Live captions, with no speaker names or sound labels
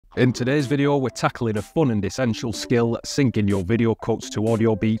In today's video, we're tackling a fun and essential skill, syncing your video cuts to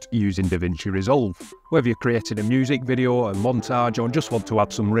audio beat using DaVinci Resolve. Whether you're creating a music video, a montage, or just want to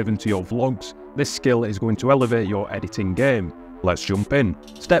add some rhythm to your vlogs, this skill is going to elevate your editing game. Let's jump in.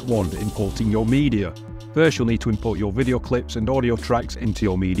 Step 1. Importing your media. First, you'll need to import your video clips and audio tracks into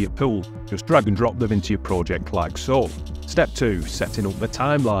your media pool. Just drag and drop them into your project like so. Step 2. Setting up the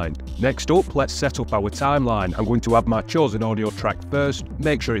timeline. Next up, let's set up our timeline. I'm going to add my chosen audio track first.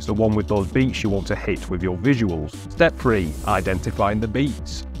 Make sure it's the one with those beats you want to hit with your visuals. Step 3. Identifying the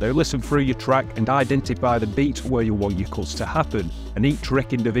beats. Now listen through your track and identify the beats where you want your cuts to happen. A neat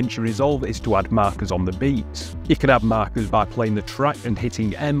trick in DaVinci Resolve is to add markers on the beats. You can add markers by playing the track and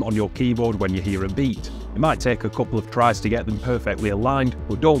hitting M on your keyboard when you hear a beat. It might take a couple of tries to get them perfectly aligned,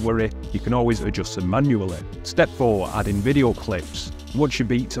 but don't worry, you can always adjust them manually. Step 4. Adding video clips. Once your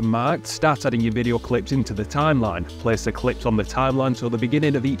beats are marked, start adding your video clips into the timeline. Place the clips on the timeline so the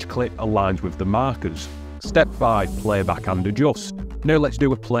beginning of each clip aligns with the markers. Step 5. Playback and adjust. Now let's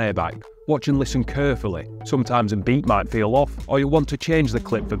do a playback. Watch and listen carefully. Sometimes a beat might feel off, or you'll want to change the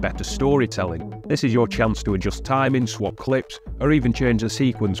clip for better storytelling. This is your chance to adjust timing, swap clips, or even change the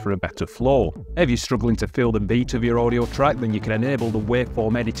sequence for a better flow. If you're struggling to feel the beat of your audio track, then you can enable the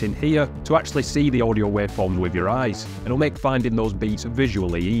waveform editing here to actually see the audio waveforms with your eyes. It'll make finding those beats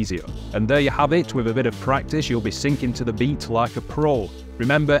visually easier. And there you have it. With a bit of practice, you'll be syncing to the beat like a pro.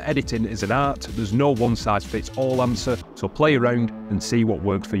 Remember, editing is an art. There's no one-size-fits-all answer, so play around and see what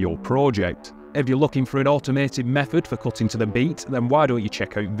works for your project. If you're looking for an automated method for cutting to the beat, then why don't you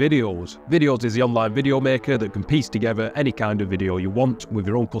check out Viddyoze? Viddyoze is the online video maker that can piece together any kind of video you want with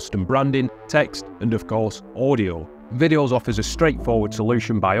your own custom branding, text, and of course, audio. Viddyoze offers a straightforward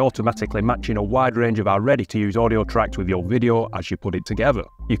solution by automatically matching a wide range of our ready-to-use audio tracks with your video as you put it together.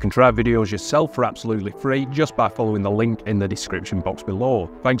 You can try Viddyoze yourself for absolutely free just by following the link in the description box below.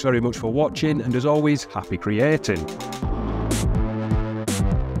 Thanks very much for watching, and as always, happy creating!